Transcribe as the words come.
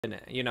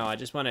You know, I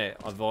just want to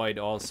avoid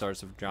all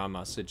sorts of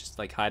drama, so just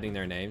like hiding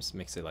their names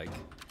makes it like...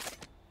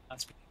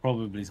 That's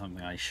probably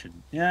something I should...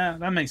 Yeah,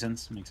 that makes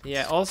sense.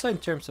 Yeah, also in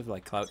terms of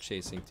like clout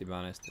chasing, to be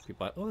honest.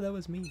 People are like, oh, that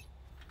was me.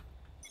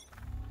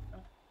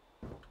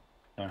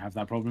 Don't have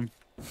that problem.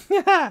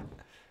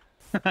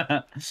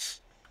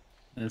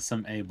 There's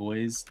some A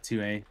boys,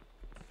 2A.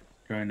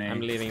 Drone A. I'm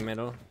leaving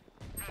middle.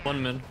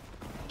 One mid.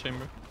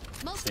 Chamber.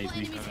 Multiple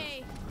enemies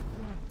A.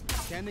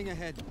 Standing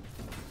ahead.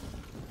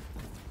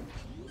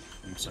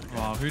 I'm so dead.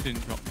 Wow, who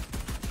didn't drop?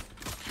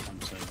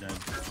 I'm so dead.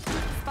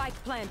 Spike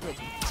planted.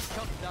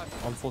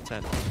 On full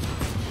 10.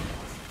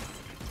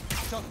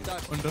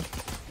 Under.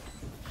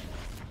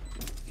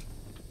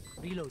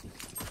 Reloading.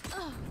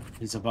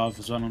 He's above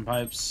as well on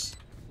pipes.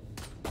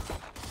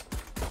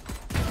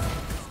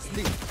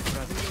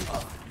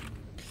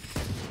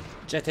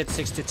 Jet hit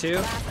 62.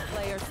 Last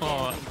player standing.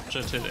 Oh,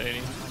 Jet hit 80.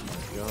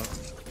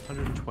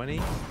 120.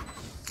 None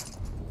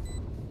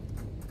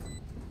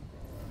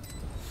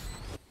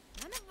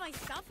of my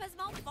stuff has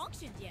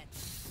malfunctioned yet.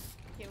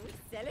 Can we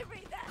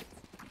celebrate that?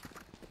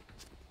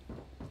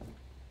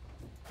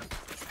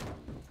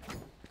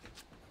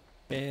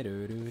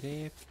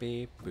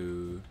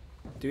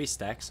 Do we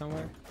stack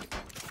somewhere?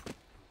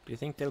 Do you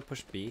think they'll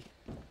push B?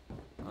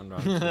 On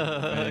round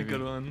two?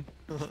 Good one.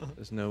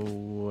 There's no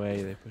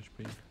way they push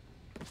B.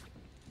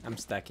 I'm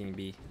stacking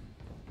B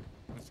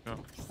Let's go.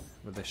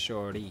 with a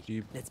shorty. Do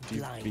you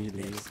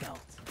believe? I'm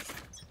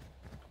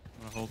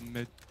gonna hold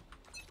mid.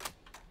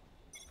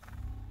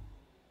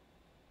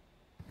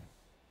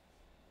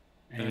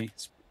 A.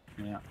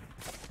 Yeah.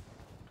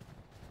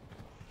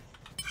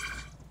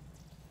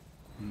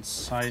 In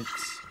sight.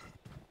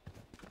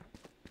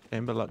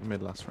 Chamber luck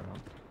mid last round.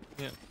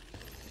 Yeah.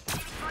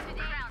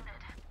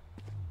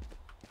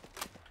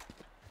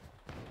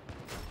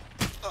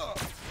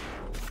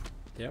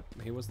 Yep,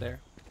 he was there.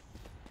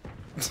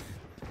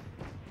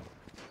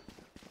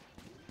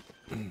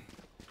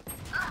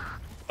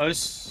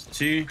 Close.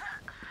 2.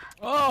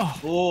 Oh!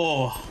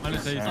 Oh!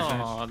 Minus 80.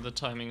 Oh, the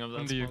timing of that.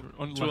 Under you, smoke.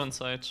 on Two left. on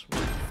site.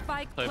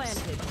 Spike Pipes.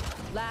 planted.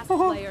 Last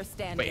player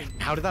standing. Wait,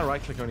 how did that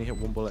right click only hit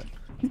one bullet?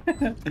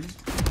 Right click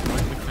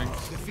thing.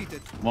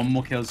 Defeated. One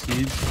more kill's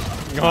huge.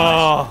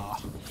 Oh!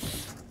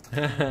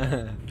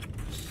 Anyone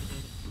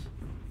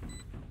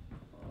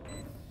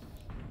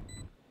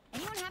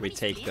have We any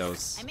take splints?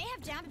 those. I may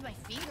have jammed my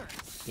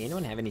fingers.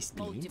 Anyone have any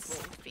Multiple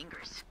spleens?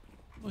 fingers.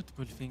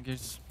 Multiple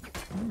fingers.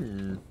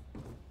 Hmm.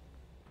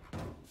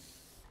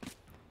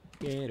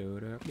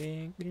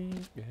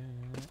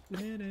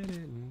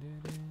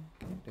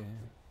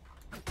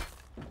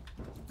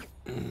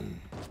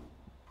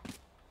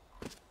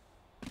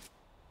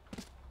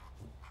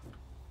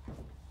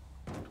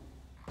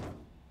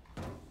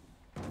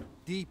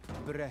 Deep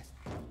breath.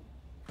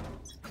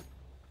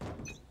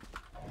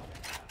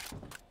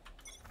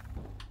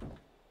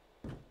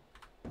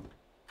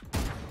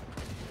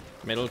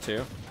 Middle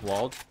 2.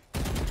 Walled.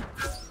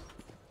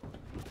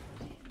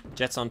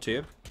 Jets on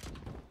tube.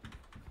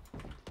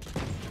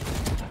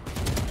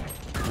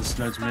 There's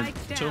loads mid.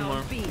 Spike down. Two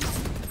more. B.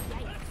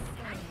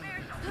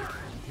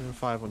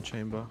 5 on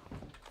chamber.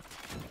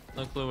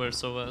 No clue where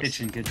Sova is.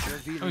 Kitchen.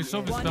 Oh, he's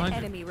obviously One behind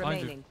enemy you.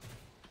 Behind you. remaining.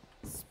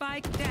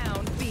 Spike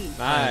down B.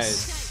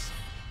 Nice.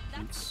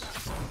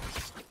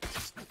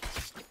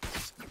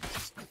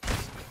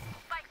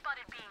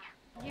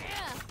 Yeah.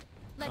 Oh,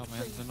 Let's my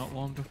hands are not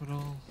warmed up at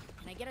all.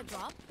 Can I get a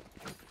drop?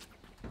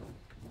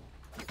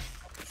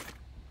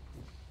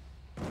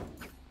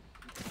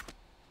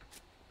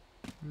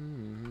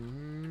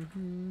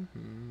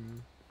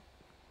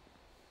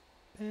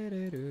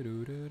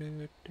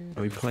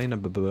 Are we playing a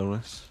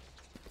bonus?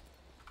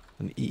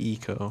 An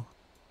eco.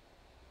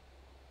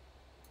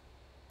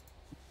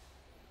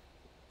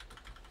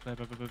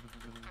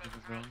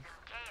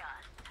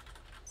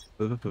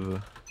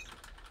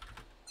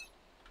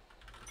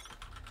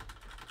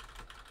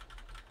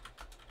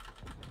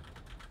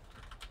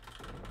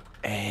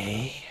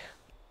 A.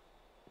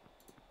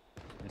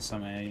 There's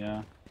some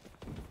A,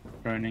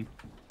 droning.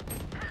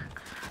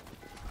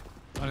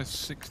 Minus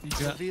 60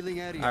 jet. Revealing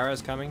area.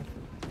 Ara's coming.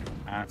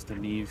 I have to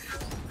leave.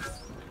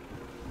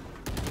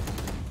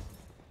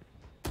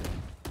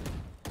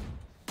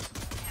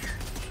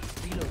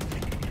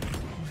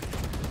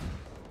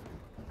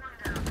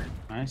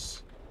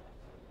 Nice.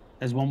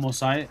 There's one more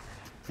site,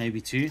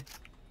 maybe 2.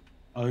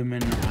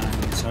 Omen and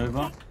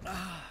Sova.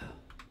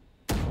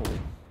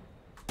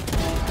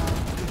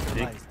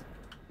 Big.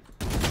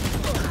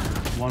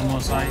 One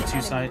more site,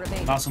 2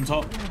 site. Last on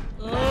top.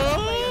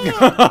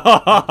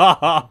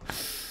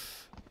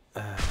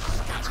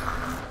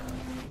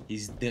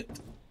 He's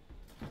dipped.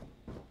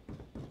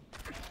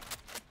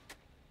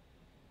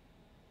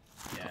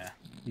 Yeah,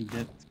 he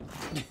dipped.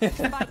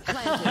 Spike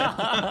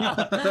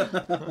planted.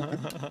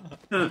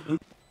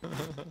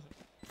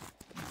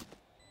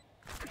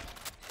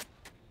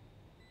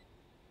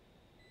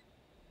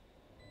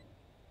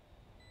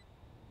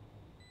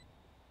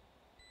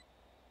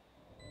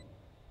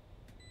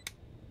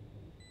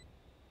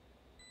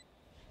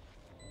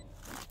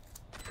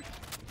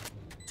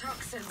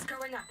 Toxins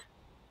going up.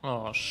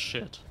 Oh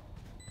shit.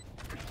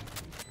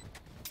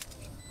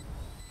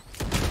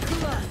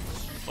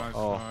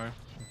 Oh. No.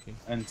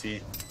 Okay.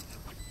 NT.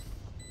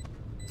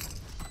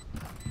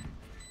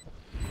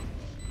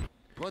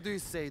 What do you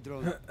say,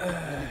 Drone? Ready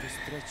to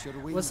stretch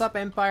your wings? What's up,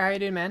 Empire? How you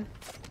doing, man?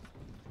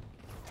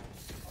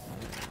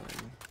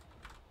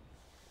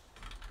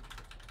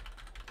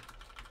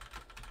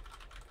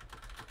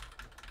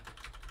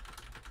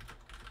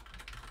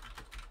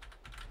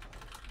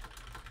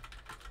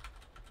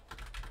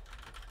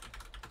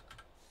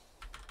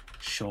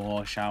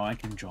 Sure, Shao, I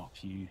can drop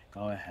you.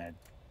 Go ahead.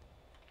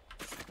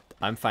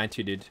 I'm fine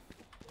too, dude.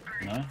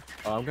 No?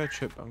 Oh, I'm gonna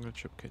trip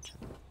kitchen.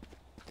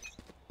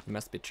 You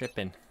must be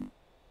tripping.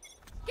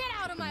 Get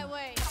out of my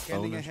way!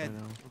 Scanning Bonus ahead. right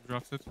now. I've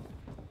dropped it.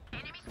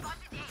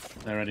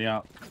 They're already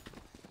out.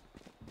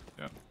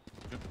 Yeah.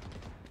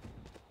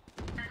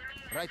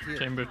 Right here.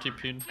 Chamber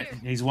TP'd.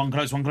 He's one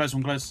close, one close,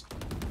 one close.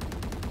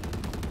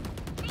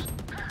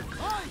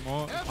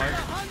 More. Pipe.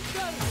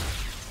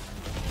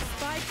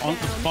 Spike On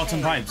down bottom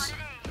A. pipes.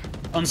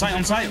 On site,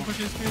 on site. Push.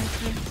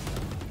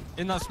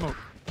 In that smoke.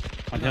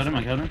 I killed him,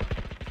 I killed him.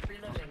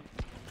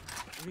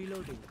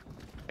 Reloading.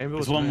 Aim There's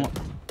was one mid.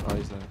 more. Oh,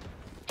 he's there.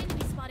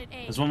 Enemy spotted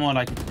A. There's one more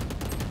like.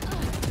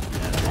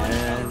 One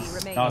enemy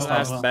remaining.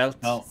 Last belt.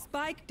 Oh,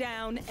 Spike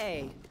down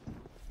A.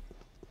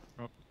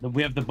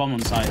 we have the bomb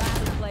on site.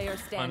 Last player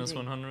standing. Minus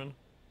 100.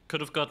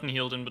 Could have gotten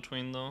healed in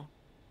between though.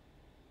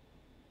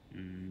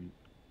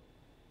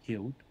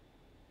 Healed.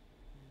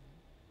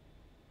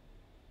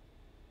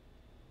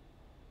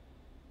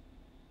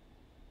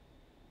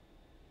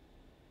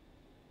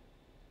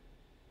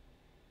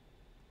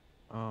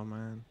 Oh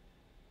man.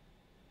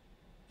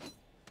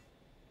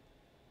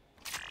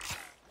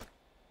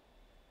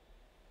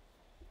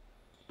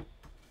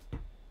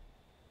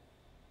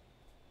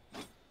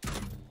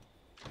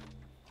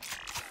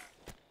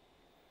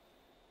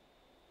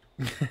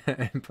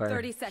 Empire.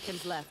 30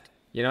 seconds left.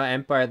 You know,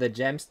 Empire, the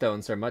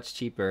gemstones are much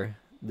cheaper.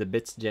 The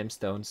bits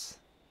gemstones.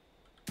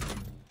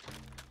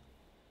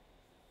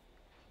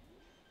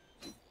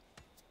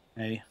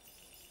 Hey.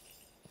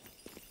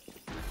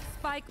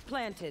 Spike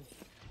planted.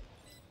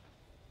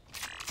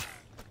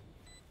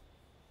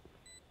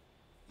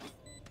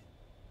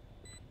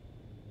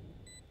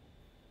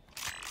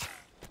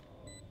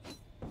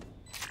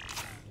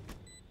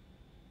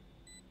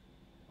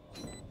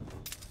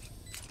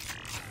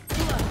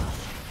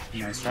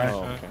 Nice try.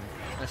 Oh, okay.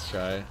 Let's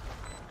try.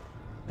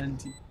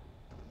 NT.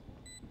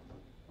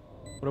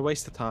 What a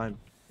waste of time.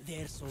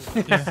 They're so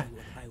Yeah,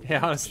 I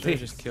honestly.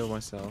 just kill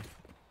myself.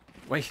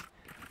 Wait,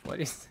 what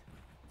is...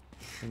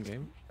 In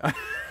game.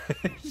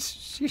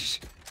 Sheesh.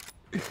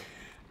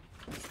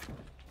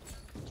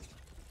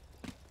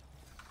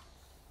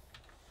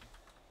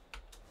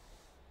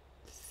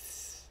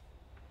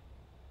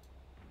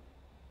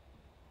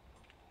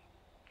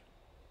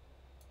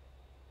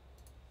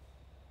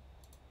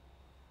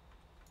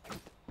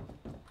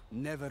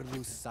 never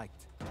lose sight.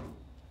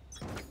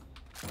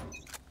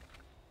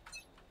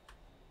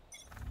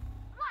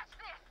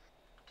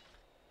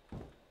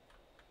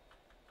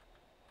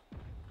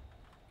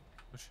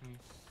 Pushing.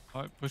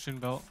 Pipe. Pushing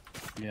belt.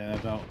 Yeah,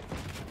 about.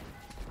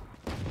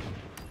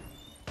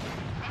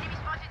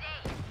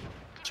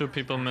 Two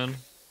people mid.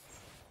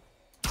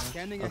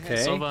 Scanning Okay.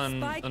 ahead. Sova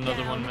and Spike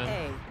another one down mid.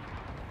 A.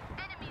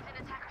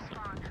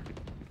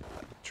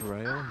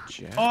 Drill,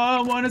 Jet.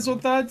 Oh, minus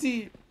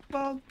 130.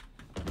 Fuck.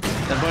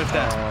 They're both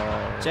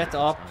there. Jet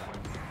up.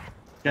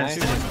 Yeah, Nice.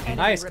 super.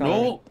 Nice, Connor.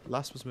 No.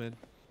 Last was mid.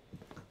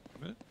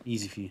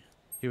 Easy for you.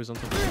 He was on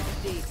top.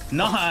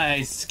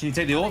 Nice. Can you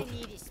take the All I orb?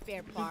 need is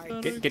spare parts.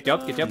 Get you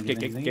up, get you up,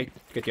 get you up,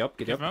 get you up.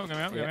 Get me up.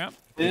 Get me up.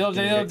 Take the orb,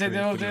 take the orb, take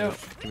the orb, take the orb.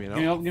 Give me an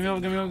Give me up. up, give me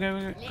up, give me up, give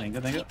me up. Thank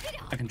you, thank you.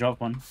 I can drop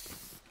one.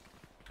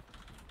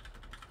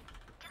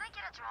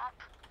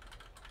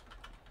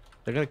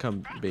 They're gonna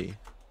come B.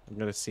 I'm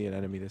gonna see an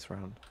enemy this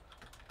round.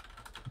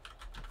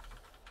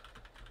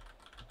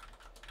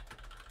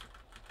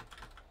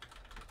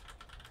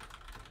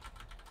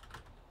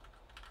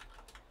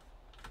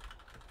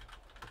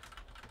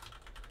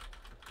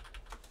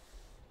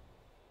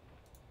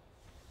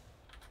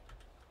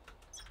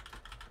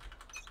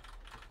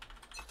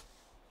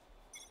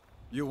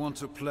 You want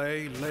to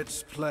play?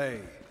 Let's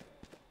play.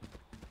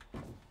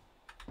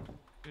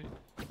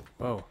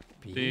 Whoa.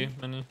 B,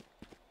 many.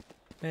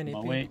 Many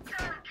My B. way.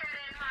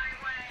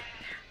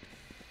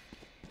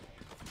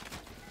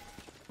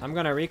 I'm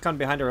gonna recon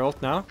behind her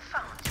ult now.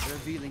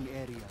 Revealing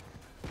area.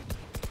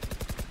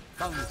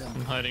 Found them.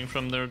 I'm hiding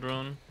from their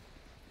drone.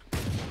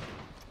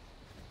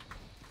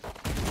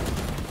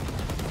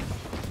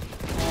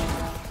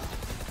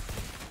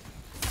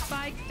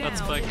 Spike down. That's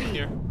spike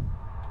here.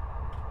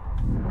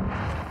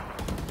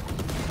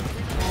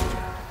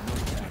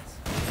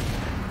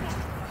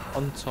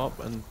 On top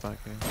and back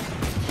here.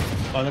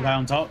 Oh, the guy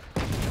on top.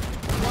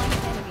 One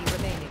enemy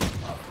remaining.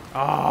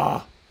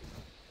 Ah.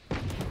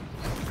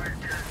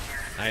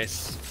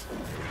 Nice.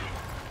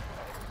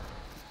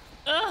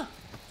 Ah!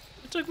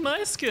 It took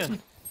my skin.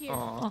 Here.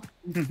 Aw.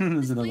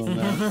 There's another one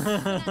there. We're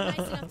not nice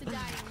enough to die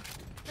in.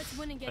 Let's just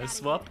wouldn't get I out of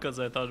swapped because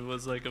I thought it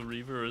was like a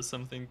Reaver or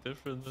something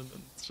different, and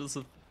then it's just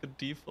a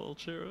default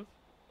sheriff.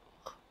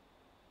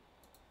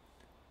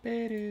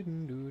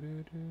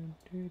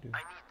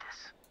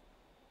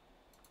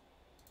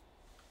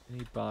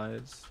 Any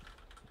buys?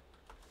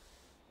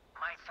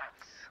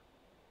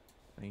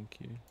 Thank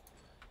you.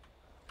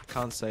 I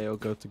can't say it'll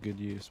go to good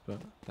use, but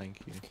thank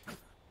you.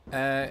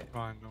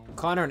 Fine, no.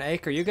 Connor and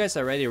Acre, you guys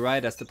are ready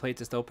right as the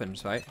playtest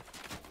opens, right?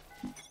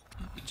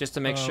 Just to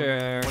make sure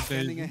What day is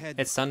Standing it? ahead.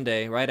 it's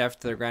Sunday, right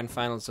after the grand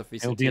finals of VCT.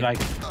 It'll be like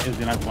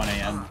 1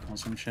 a.m. or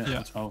some shit.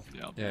 Yeah. Or 12.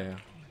 Yeah. Yeah.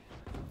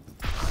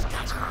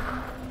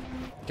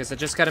 Because I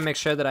just gotta make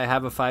sure that I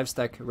have a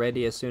 5-stack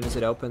ready as soon as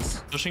it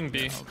opens. Pushing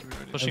B. I'll be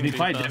ready. Pushing It'll be B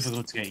quite fast.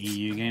 difficult to get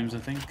EU games, I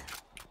think.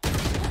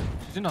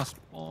 She's in our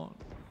spawn.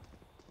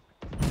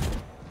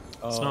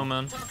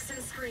 Snowman. Is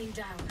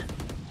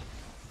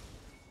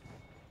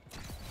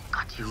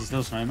he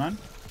still Snowman?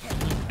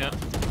 Yeah.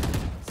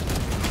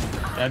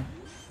 Dead.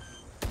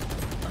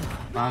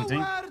 Planting.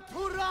 Nowhere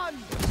to run.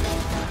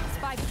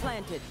 Spike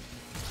planted.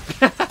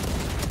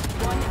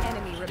 One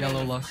enemy remaining.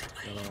 Yellow last.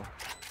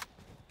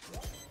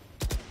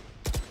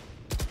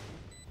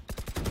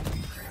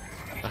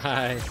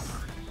 Hi.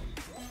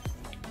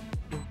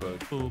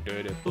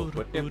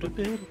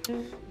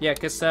 Yeah,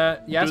 because Do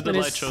the Yasmin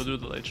light is show, do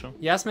the light show.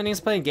 Yasmin is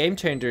playing Game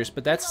Changers,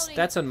 but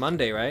that's on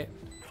Monday, right?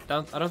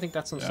 I don't think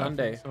that's on Yeah, I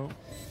Sunday. think so.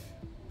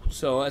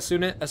 So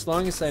as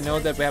long as I know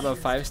that we have a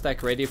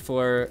 5-stack ready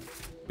for,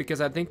 because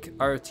I think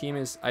our team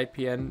is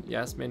IPN,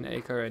 Yasmin,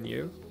 Acre, and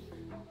you.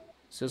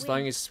 So as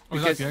long as Oh,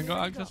 is because that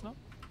got access now?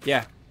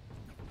 yeah,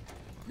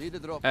 Need a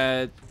drop.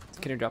 can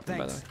you drop them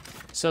by the way?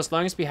 So as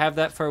long as we have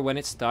that for when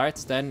it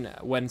starts, then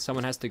when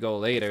someone has to go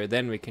later,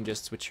 then we can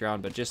just switch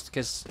around. But just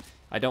because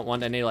I don't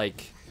want any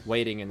like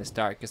waiting in the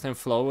start, because then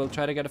Flo will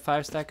try to get a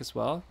 5-stack as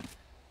well,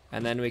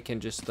 and then we can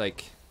just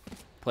like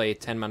play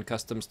 10-man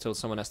customs till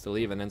someone has to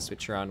leave, and then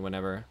switch around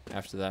whenever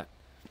after that.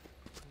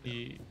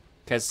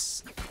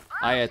 Because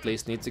I at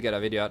least need to get a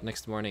video out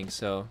next morning,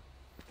 so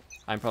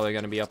I'm probably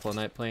gonna be up all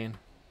night playing.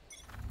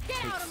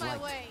 Get out of my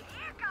way.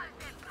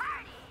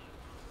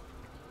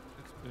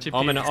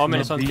 Omen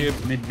is on B,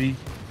 tube. Mid B.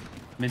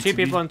 Mid 2 to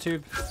B. people on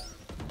tube.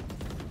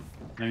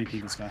 Let me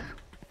peek this guy.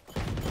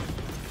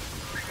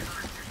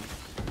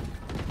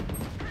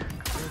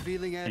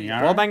 Revealing Any area.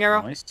 arrow? Wallbang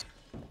arrow? Nice.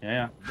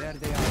 Yeah. There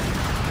they are.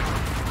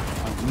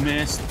 I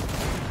missed.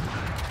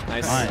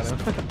 Nice. Nice.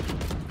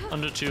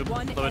 Under tube,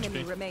 One low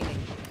enemy HP. remaining.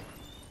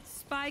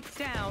 Spike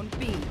down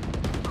B.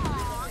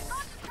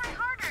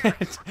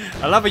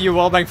 I love how you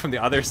wallbang from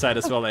the other side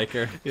as well,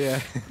 Acre.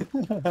 Yeah.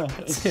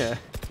 Yeah.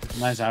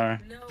 Nice arrow.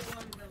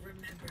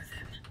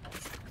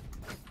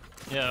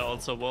 Yeah,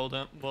 also wall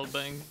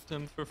banged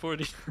him for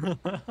 40.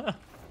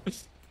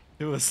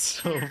 It was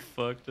so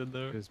fucked in He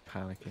there. was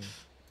panicking.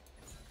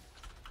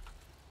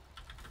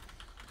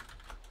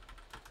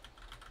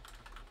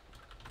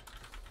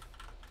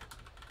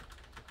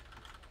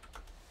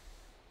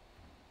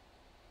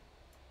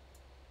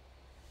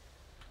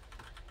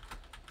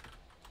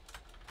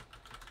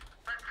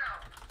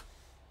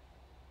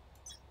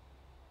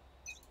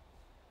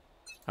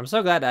 I'm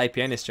so glad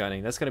IPN is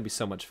joining. That's gonna be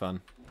so much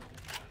fun.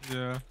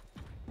 Yeah.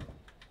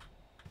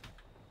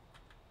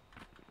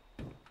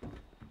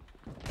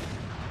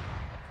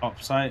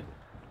 Top side.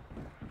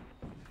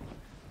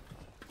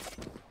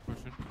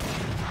 Pushing.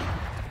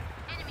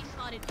 Enemy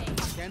spotted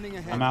A. Scanning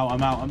ahead. I'm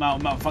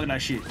out. Fuck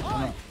that shit.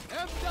 I'm out.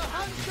 After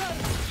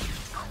hunter.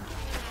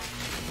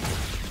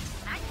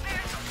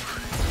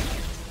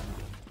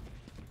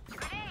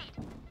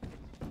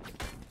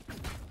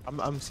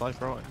 I'm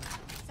Cypher right.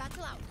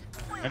 Satchel out.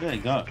 Where did they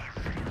go?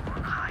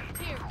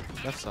 Here.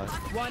 Left side.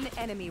 One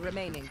enemy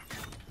remaining.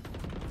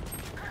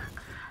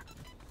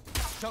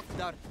 Shock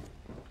dart.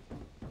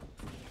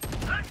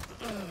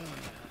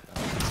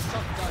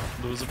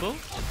 Losable?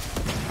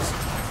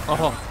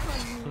 Oh.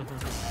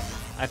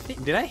 I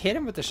think did I hit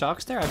him with the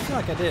shock stare? I feel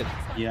like I did.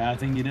 Yeah, I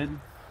think you did.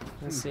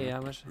 Let's see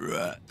how much.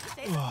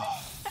 Say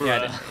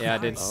Yeah, I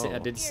did. Oh. I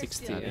did You're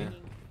 60. still Yeah. hanging.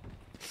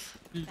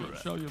 You gotta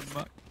show your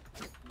back.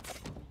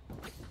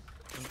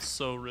 I'm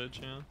so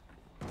rich, yeah.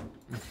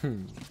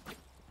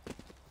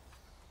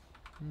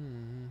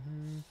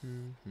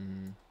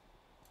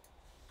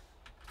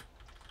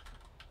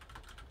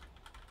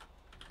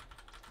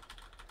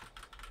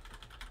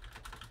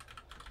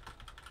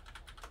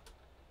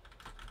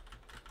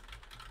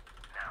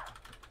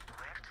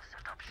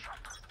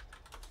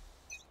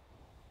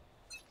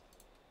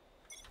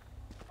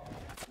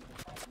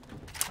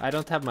 I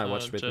don't have my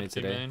watch with me Jet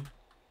today. main.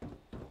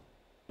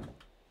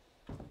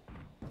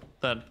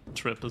 That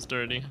trip is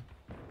dirty.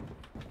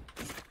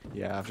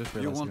 Yeah, I've just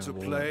You realized. want to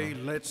play?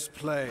 Let's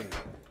play.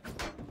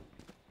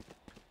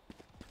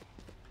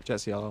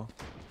 Jet's yellow.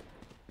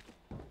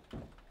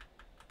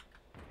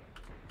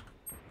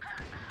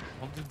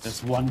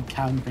 There's one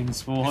camping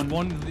spawn. There's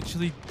one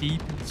literally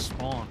deep in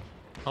spawn.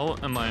 How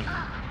am I?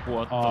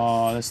 What the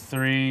Oh, there's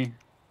 3.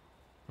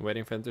 I'm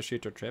waiting for him to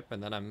shoot or trip,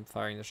 and then I'm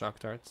firing the shock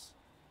darts.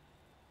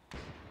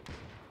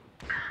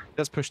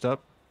 Jet's pushed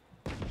up.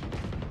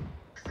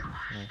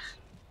 Nice.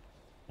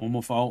 One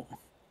more fault.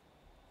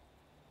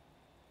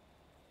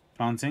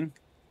 Planting.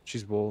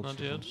 She's walled. Not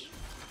yet.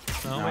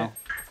 No, No. wait.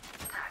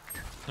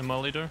 The mall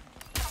leader.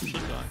 She's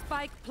dying.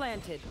 Spike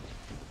planted.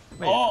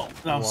 Oh,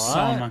 that was so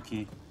What?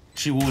 unlucky.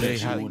 She walled They it.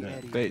 She had, walled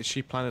it.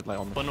 she planted like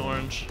on the One floor.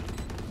 orange.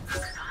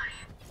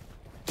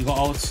 You got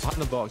ults.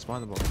 Behind the box,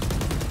 behind the box.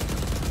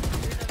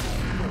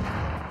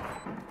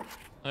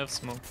 I have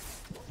smoke.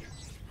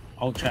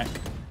 Ult check.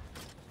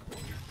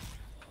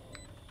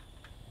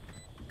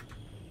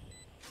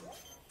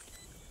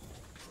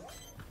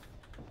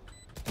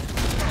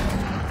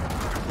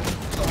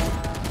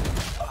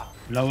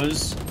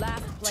 Lowers.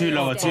 Last Two player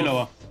lower, two standing.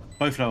 lower.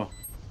 Both lower.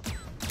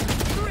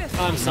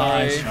 I'm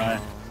sorry. Nice try.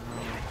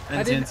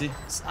 I NT, didn't.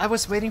 I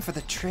was waiting for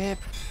the trip.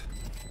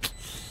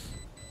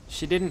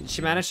 She didn't.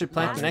 She managed to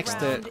plant Last next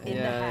to round it. in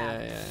the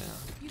half. Yeah.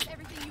 Use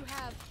everything you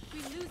have. We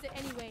lose it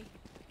anyway.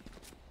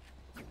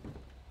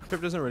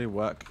 Trip doesn't really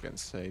work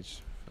against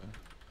Sage.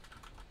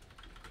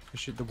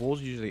 The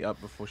wall's usually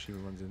up before she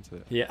even runs into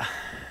it. Yeah.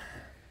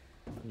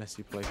 Unless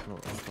you play on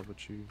top of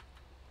tube.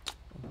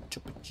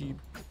 Chip.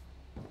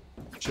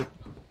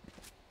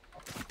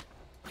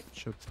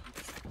 Chip.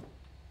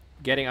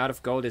 Getting out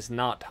of gold is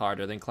not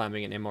harder than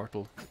climbing an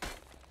immortal.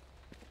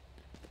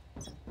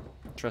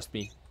 Trust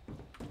me.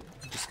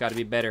 Just gotta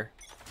be better.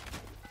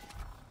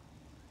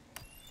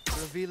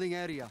 Revealing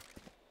area.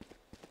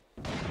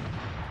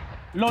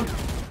 LOL.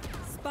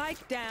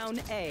 Spike down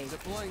A.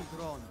 Deploying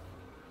drone.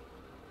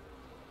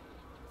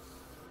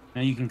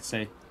 Now you can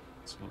say.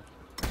 So,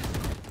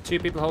 2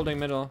 people holding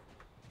middle.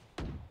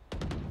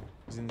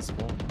 He's in the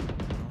spawn.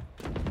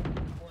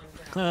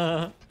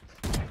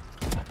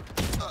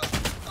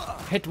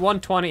 Hit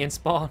 120 and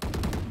spawn.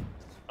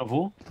 of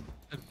all?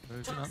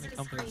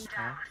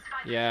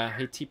 Yeah,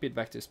 he TP'd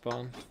back to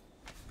spawn.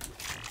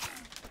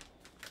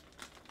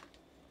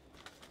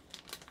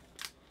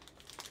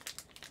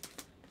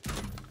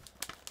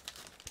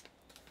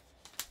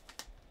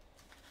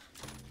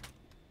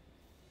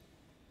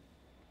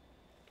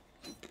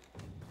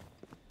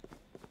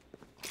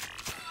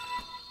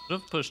 Would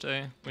have pushed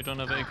A. We don't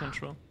have A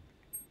control.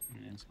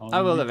 Yeah, it's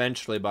I will holding it.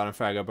 eventually bottom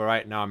fragger, but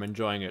right now I'm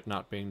enjoying it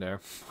not being there.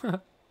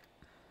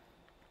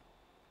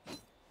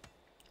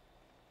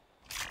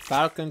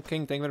 Falcon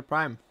King, thank you for the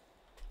prime.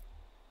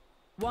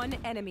 One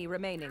enemy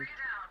remaining.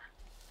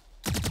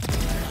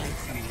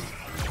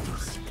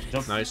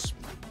 Yep. Nice.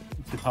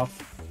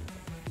 Tough.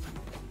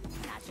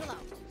 Satchel out.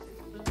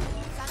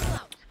 Satchel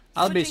out.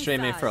 I'll be Switching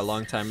streaming for a sides.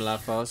 long time,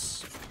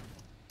 Lafos.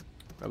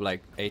 Probably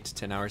like 8 to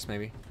 10 hours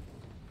maybe.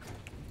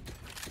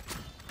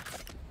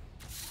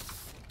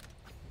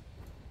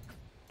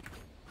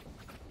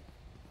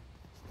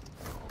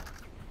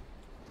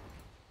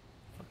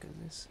 What is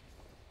this?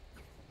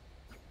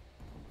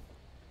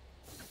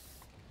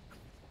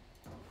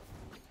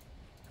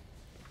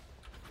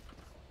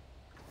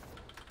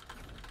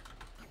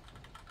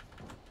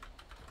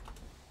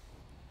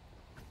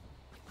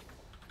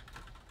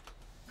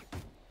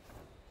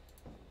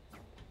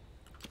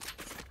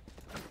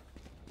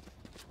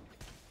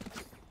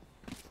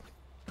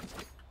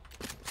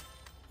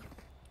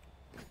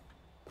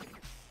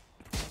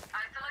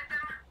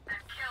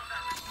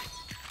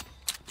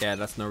 Yeah,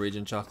 that's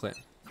Norwegian chocolate.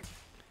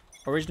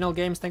 Original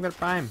games, thank you for the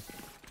prime.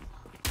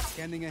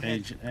 Scanning ahead.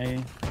 Page A.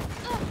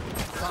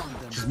 Found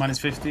them. She's minus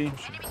 50.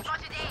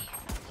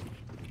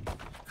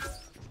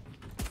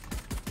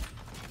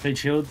 Page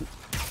shield.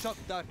 Shot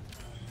that.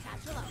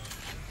 Satchel out.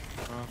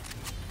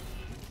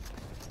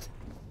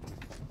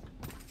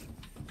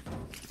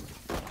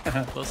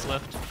 Plus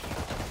left.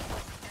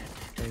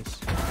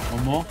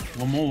 One more.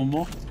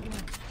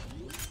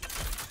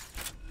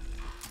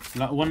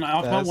 One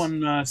upper, There's-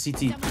 one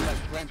CT.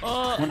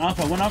 Oh! One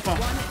upper.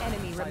 One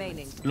enemy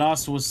remaining.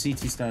 Last was CT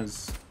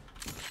stairs.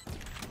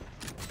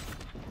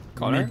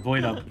 Connor? Mid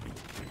void up.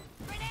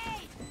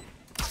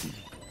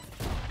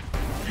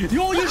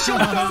 Yo, you shot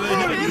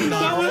that!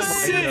 That was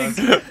sick!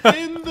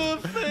 In the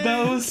face!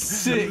 That was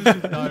sick!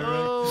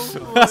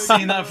 Oh,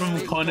 Seeing that from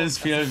Connor's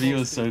POV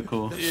was so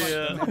cool.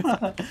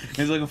 yeah.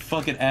 It's like a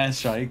fucking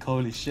airstrike,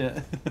 holy shit.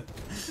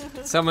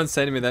 Someone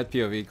send me that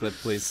POV clip,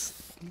 please.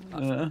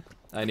 Uh,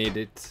 I need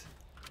it.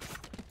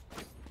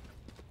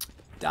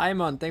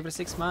 Diamond, thank you for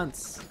 6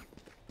 months.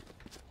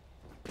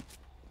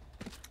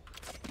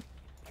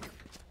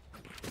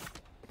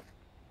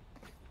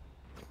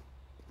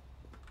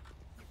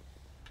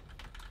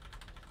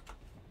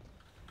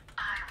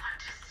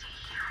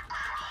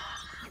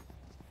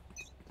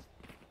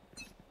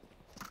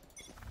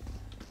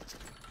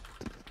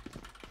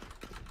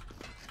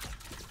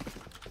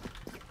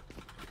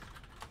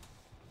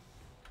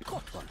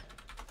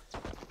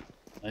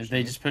 if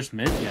they just pushed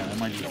mid, yeah, that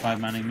might be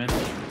 5-manning mid.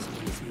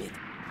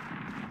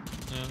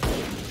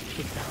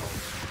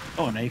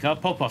 Oh, Naka,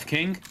 pop off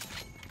king.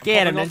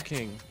 Get him, Popping then. off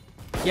King.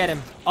 Get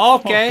him.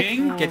 Okay.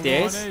 King. Get the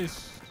ace.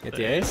 Ace. Get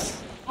the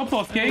ace. Pop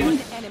off king.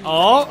 Enemy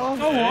Oh.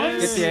 Go on.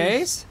 Get the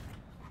ace.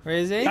 Where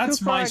is he?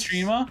 That's my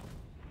streamer.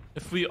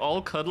 If we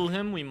all cuddle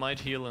him, we might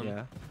heal him.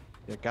 Yeah.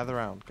 Yeah, gather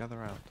round, gather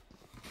round.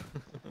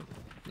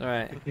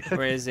 Alright,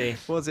 where is he?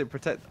 What was it?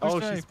 Protect. Push Oh,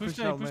 A, she's push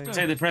pushing A, out push main. A.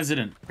 Say the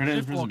president.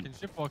 President Ship walking,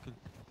 president. ship walking.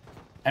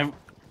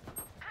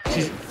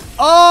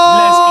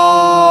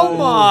 Oh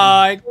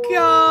my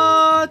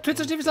god!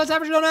 Twitter TV /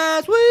 Average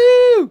Jonas!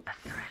 Woo!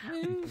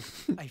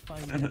 I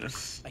find them.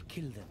 I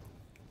kill them.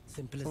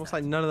 Simple It's as almost that.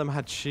 like none of them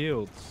had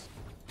shields.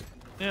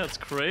 Yeah, it's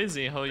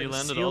crazy how you Like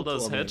landed seal all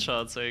those clubbing.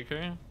 headshots,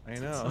 Aker. I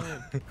know.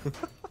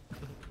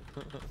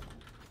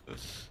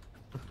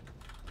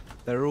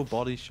 They're all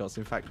body shots.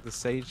 In fact, the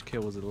Sage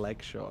kill was a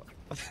leg shot.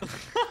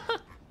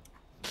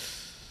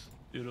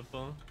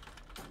 Beautiful.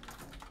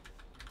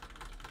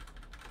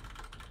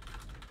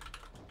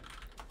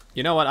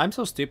 You know what? I'm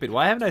so stupid.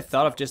 Why haven't I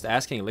thought of just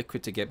asking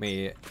Liquid to get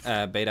me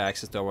beta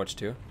access to Overwatch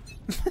 2?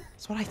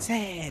 That's what I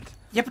said.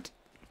 Yeah, but...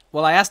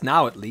 Well, I asked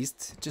now at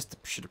least. Just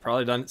should have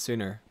probably done it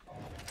sooner.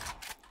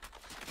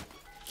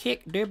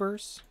 Kick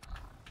dibbers.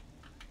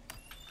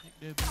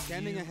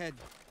 Scanning ahead.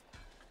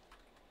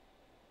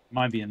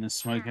 Might be in this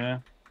smoke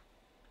here.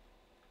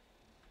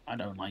 I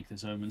don't like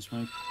this Omen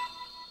smoke.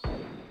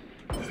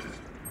 Okay.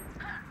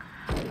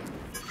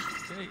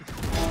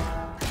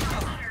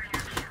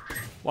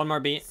 One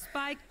more beat.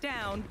 Spike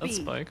down That's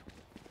B. Spike.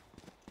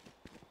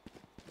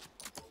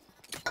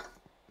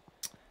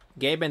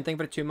 Gabe been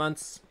thinking for 2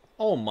 months.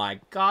 Oh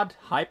my god,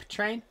 hype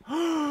train.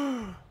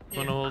 Wanna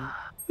hold,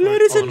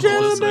 Ladies and wanna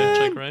hold this gentlemen,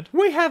 check, right?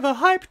 we have a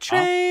hype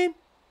train.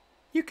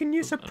 You can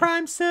use our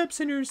Prime subs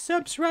and your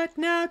subs right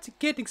now to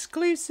get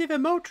exclusive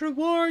emote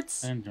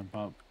rewards. And jump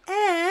up.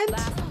 And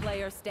Last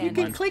player you standing.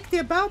 can click the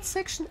about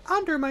section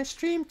under my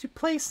stream to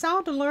play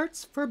sound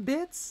alerts for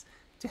bits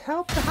to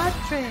help the hype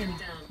train.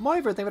 More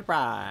everything with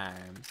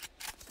Prime.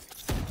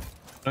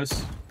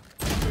 Close.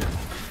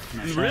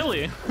 Nice shot.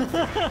 Really?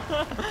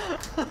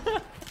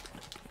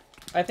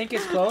 I think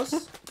it's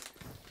close.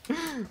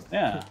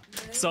 Yeah.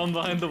 Someone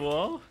behind the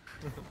wall?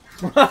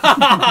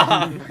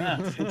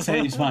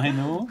 Say he's behind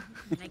the wall.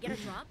 Can I get a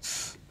drop?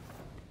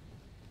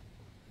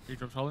 You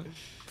drop solid.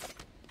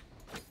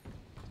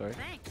 Sorry.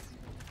 Thanks.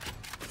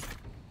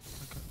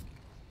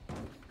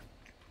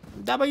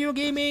 W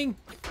Gaming.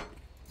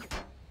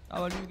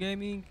 How are you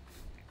gaming?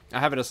 I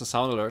have it as a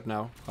sound alert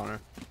now,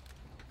 Connor.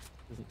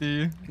 Do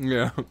you?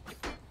 Yeah.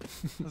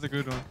 That's a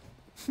good one.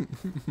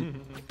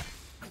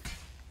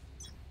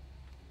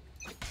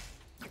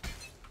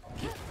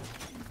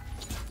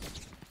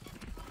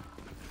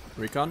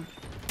 Recon.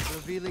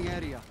 Revealing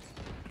area.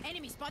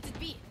 Enemy spotted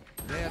B.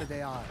 There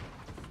they are.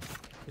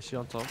 Is she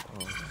on top?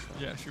 Oh.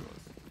 Yeah, she was.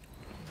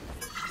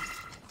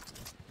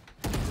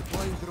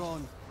 Deploying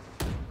drone.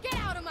 Get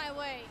out of my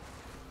way.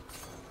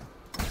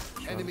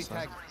 Enemy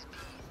tag.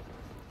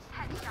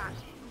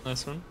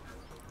 Nice one.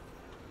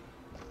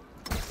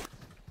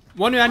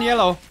 One on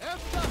yellow.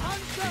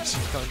 She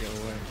can't get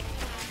away.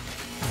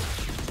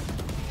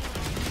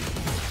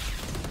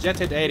 Jet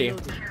hit 80.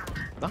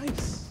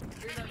 Nice.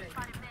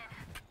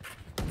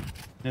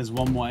 There's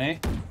one more A.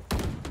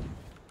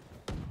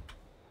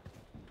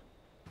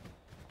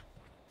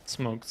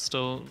 Smoke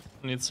still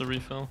needs a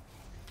refill.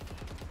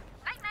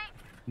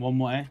 One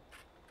more A.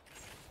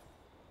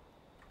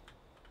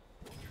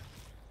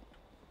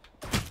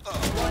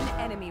 One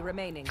enemy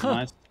remaining.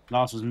 Nice.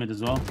 Last was mid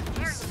as well.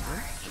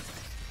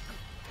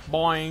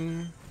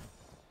 Boing.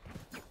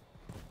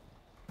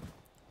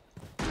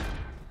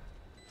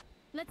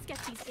 Let's get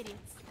these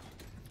idiots.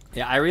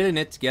 Yeah, I really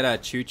need to get a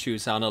choo-choo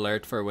sound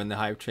alert for when the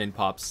hype train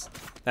pops.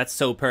 That's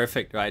so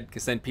perfect, right?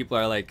 Because then people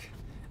are like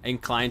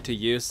inclined to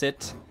use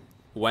it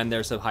when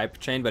there's a hype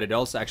train, but it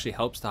also actually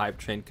helps the hype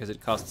train because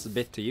it costs a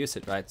bit to use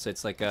it, right? So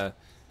it's like a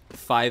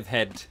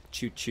 5-head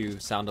choo-choo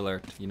sound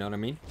alert. You know what I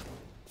mean?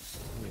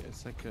 Yeah,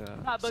 it's like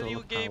a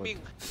solar gaming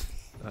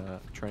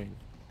train.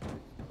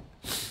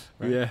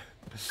 Right? Yeah.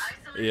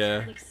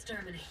 Yeah.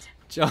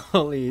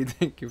 Jolly,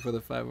 thank you for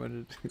the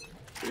 500.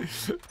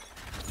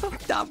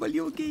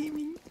 W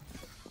Gaming.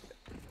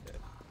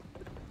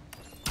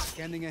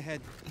 Scanning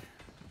ahead.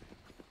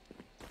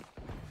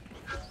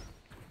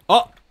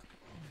 Oh!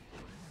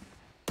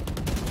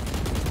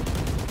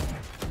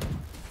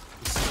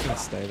 He's gonna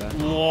stay there.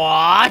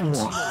 What?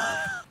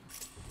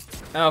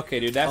 Okay,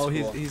 dude, that's Oh,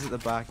 cool. he's at the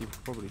back. He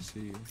can probably see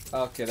you.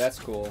 Okay, that's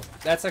cool.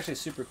 That's actually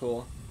super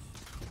cool.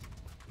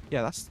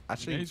 Yeah, that's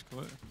actually Engage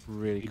clear.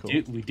 really cool.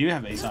 We do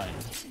have A side.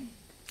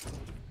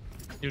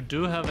 You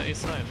do have a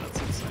side, that's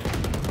insane.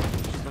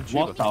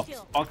 What the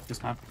fuck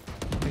just happened?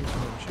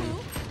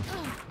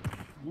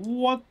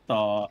 What the?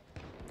 Oh,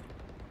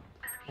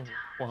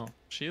 wow,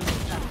 she is.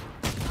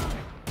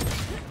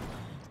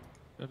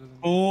 That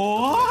doesn't.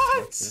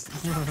 What?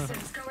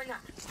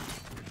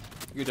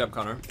 Good job,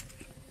 Connor.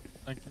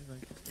 Thank you,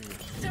 thank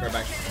you. Right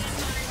back.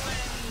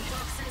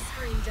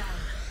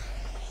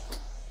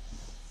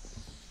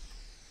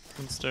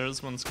 One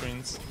stairs, one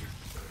screens.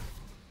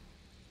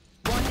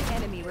 One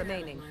enemy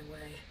remaining.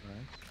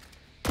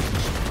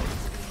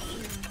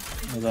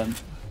 Well done.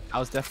 I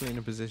was definitely in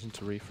a position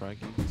to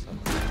refrag you. So I'm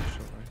not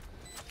sure,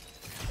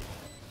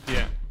 right?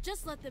 Yeah.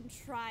 Just let them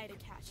try to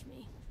catch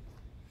me.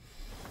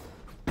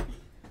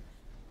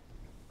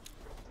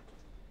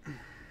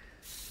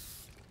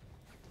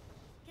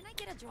 Can I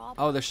get a drop.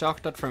 Oh, the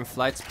shock dot from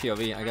Flight's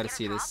POV. I gotta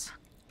see this.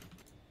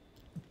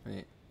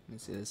 Wait, let me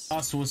see this.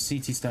 Last was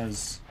CT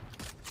stairs.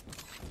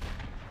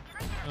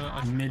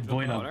 I Mid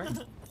boiler.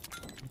 Grenade!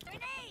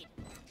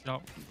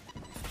 No.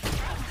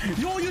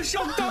 Yo, you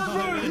shot that,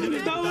 bro!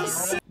 That was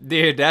sick!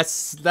 Dude,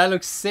 that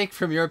looks sick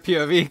from your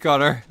POV,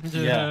 Connor.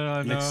 Yeah,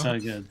 I know. looks so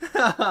good.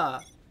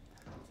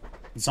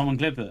 Did someone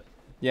clip it?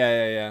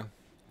 Yeah.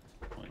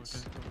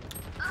 Nice.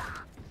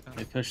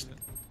 They pushed.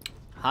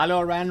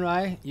 Hello,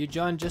 Ranrai. You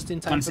joined just in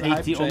time One's for the hype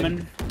 80 train.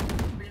 Omen.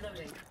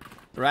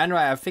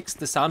 Ranrai, I've fixed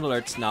the sound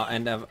alerts now,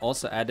 and I've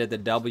also added the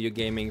W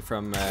gaming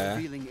from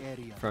Revealing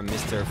area.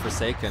 Mr.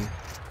 Forsaken.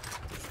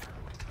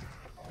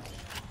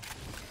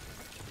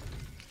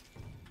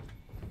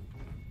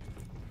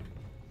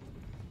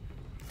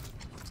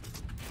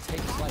 Take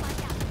flight.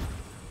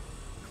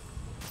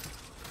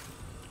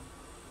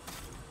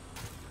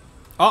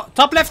 Oh,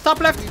 top left,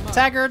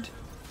 Taggart.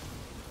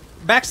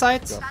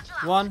 Backside,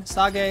 one,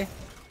 Sage.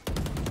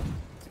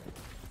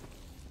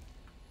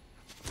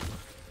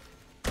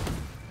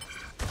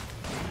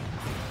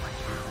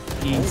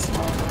 Easy.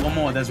 One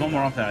more, there's one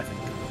more up there, I think.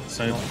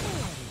 So.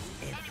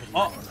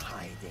 Oh!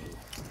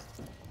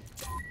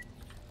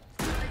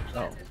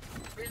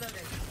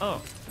 Oh,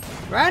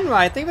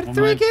 Ranrai, thank you for One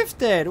 3 more.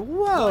 gifted. One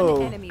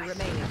Whoa. enemy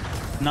remaining.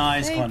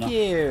 Nice, Thank Connor.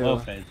 you. Well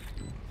played.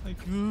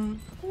 Thank you.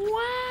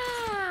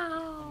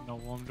 Wow! No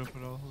warmed up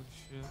at all. Holy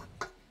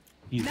shit.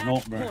 He's Match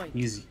not, bro. point.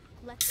 Easy.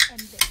 Let's end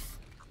this.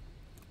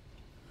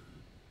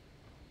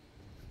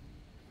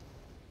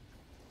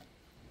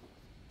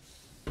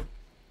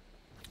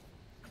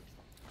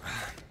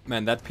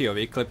 Man, that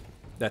POV clip,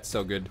 that's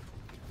so good.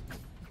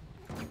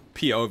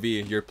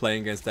 POV, you're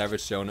playing against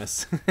Average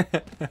Jonas.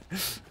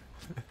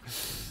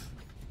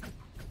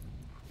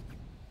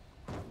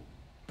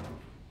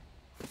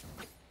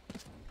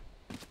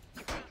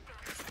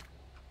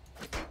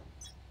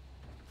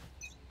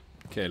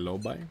 Okay, low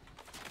buy.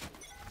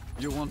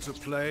 You want to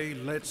play?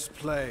 Let's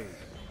play.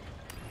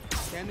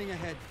 Scanning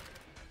ahead.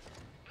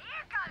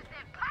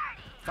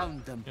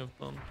 Found them. you have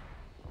bomb.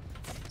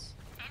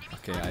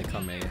 Okay, I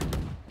come A.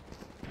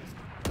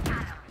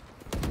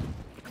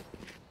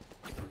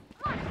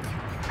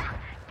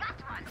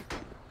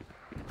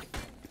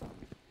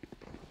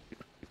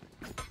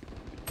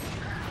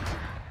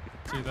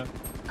 See that?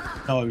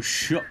 Oh,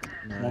 shit.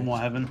 One more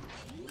heaven.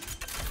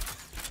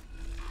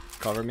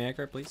 Cover me,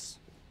 Aker, please.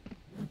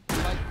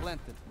 Spike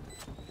planted.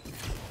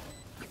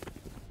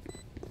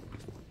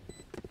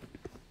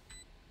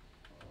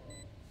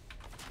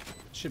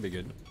 Should be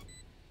good.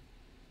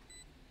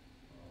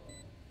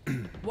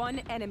 One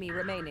enemy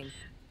remaining.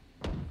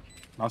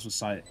 Last was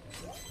sight.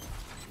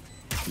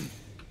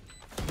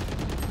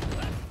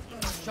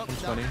 Shot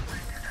Funny.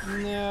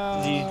 down.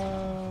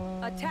 No.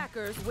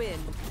 Attackers win.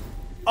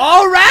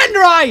 Oh,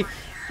 Ranrai!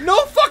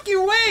 No fucking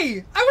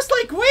way! I was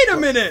like, wait a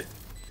minute!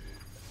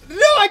 No,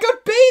 I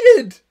got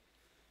baited!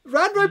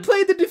 Ranrai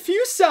played the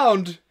diffuse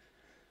sound!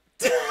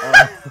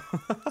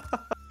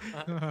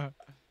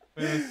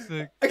 That's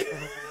sick.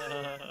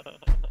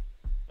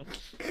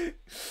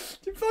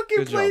 You fucking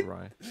Good played, job,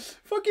 Ryan.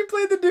 fucking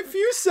played the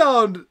diffuse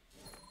sound!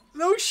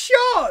 No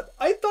shot!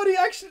 I thought he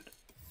actually...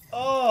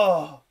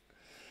 Oh!